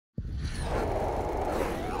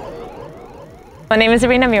My name is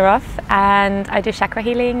Irina and I do chakra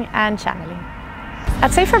healing and channeling.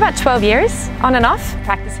 I'd say for about 12 years, on and off,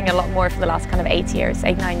 practicing a lot more for the last kind of 8,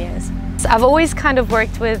 9 years. So I've always kind of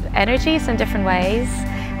worked with energies in different ways,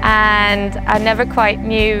 and I never quite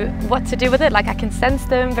knew what to do with it. Like, I can sense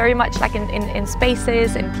them very much, like in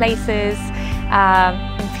spaces, in places,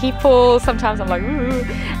 in people. Sometimes I'm like, ooh,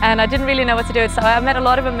 and I didn't really know what to do with it. So I met a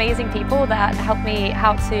lot of amazing people that helped me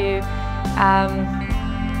how to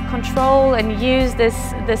control and use this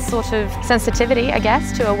sort of sensitivity, I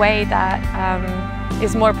guess, to a way that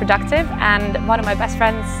is more productive. And one of my best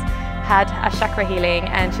friends had a chakra healing,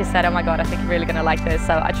 and she said, oh my god, I think you're really going to like this.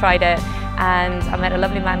 So I tried it, and I met a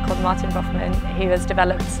lovely man called Martin Rothman, who has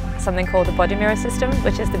developed something called the body mirror system,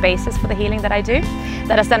 which is the basis for the healing that I do,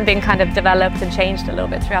 that has then been kind of developed and changed a little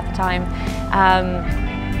bit throughout the time.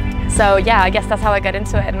 So yeah, I guess that's how I got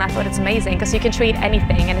into it, and I thought it's amazing because you can treat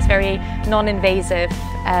anything, and it's very non-invasive,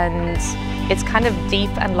 and it's kind of deep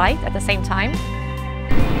and light at the same time.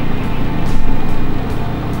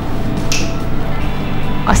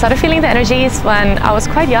 I started feeling the energies when I was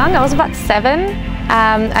quite young. I was about 7,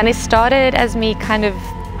 and it started as me kind of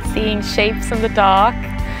seeing shapes in the dark.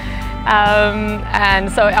 And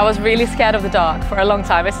so I was really scared of the dark for a long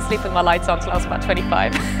time. I used to sleep with my lights on until I was about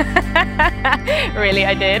 25. Really,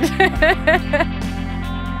 I did.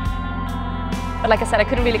 But like I said, I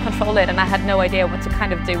couldn't really control it, and I had no idea what to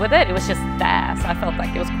kind of do with it. It was just there, so I felt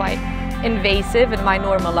like it was quite invasive in my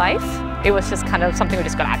normal life. It was just kind of something we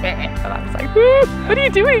just got at it, and I was like, what are you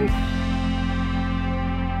doing?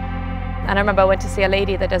 And I remember I went to see a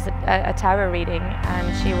lady that does a tarot reading,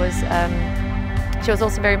 and she was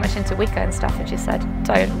also very much into Wicca and stuff, and she said,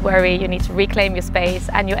 don't worry, you need to reclaim your space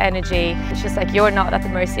and your energy. She's like, you're not at the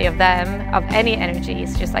mercy of them, of any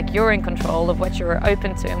energies, just like you're in control of what you're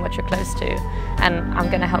open to and what you're close to, and I'm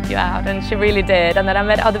going to help you out. And she really did. And then I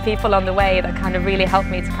met other people on the way that kind of really helped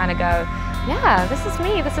me to kind of go, yeah, this is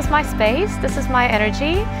me, this is my space, this is my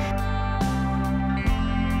energy.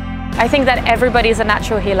 I think that everybody is a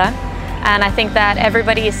natural healer, and I think that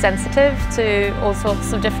everybody is sensitive to all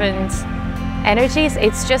sorts of different energies.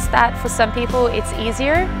 It's just that for some people it's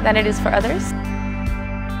easier than it is for others.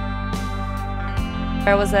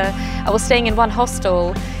 I was staying in one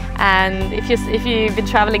hostel, and if you've been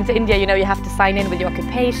traveling to India, you know you have to sign in with your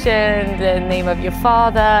occupation, the name of your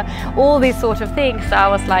father, all these sort of things. So I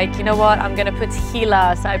was like, you know what, I'm going to put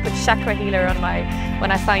healer. So I put Chakra Healer on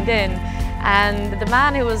when I signed in. And the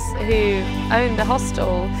man who owned the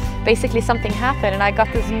hostel, basically something happened, and I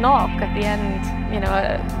got this knock at the end, you know,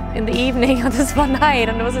 in the evening on this one night,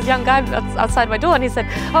 and there was this young guy outside my door, and he said,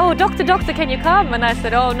 oh, doctor, can you come? And I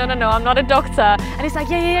said, oh, no, I'm not a doctor. And he's like,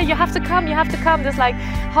 yeah, you have to come, there's like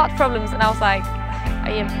heart problems. And I was like, I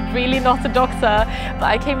am really not a doctor. But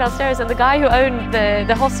I came downstairs, and the guy who owned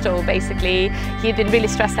the hostel, basically, he'd been really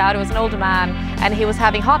stressed out. He was an older man, and he was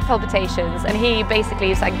having heart palpitations, and he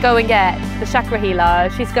basically is like, go and get the Chakra Healer,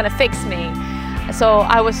 she's gonna fix me. So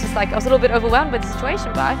I was just like, I was a little bit overwhelmed by the situation,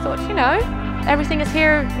 but I thought, you know, everything is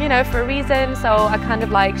here, you know, for a reason. So I kind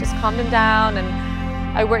of like just calmed him down, and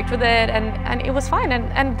I worked with it, and it was fine.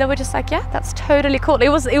 And they were just like, yeah, that's totally cool. It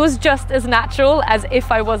was just as natural as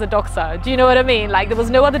if I was a doctor. Do you know what I mean? Like, there was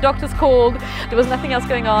no other doctors called, there was nothing else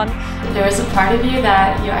going on. There is a part of you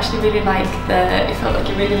that you actually really like it felt like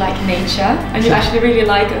you really like nature, and you actually really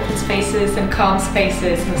like open spaces and calm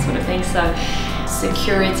spaces and this sort of thing. So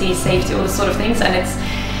security, safety, all those sort of things. And it's,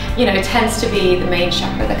 you know, it tends to be the main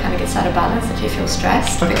chakra that kind of gets out of balance if you feel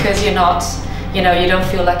stressed, because you're not, you know, you don't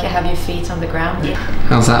feel like you have your feet on the ground.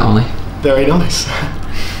 How's that, Ollie? Very nice.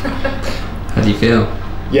 How do you feel?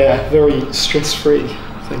 Yeah, very stress-free,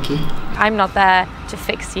 thank you. I'm not there to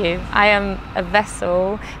fix you. I am a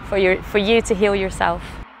vessel for you to heal yourself.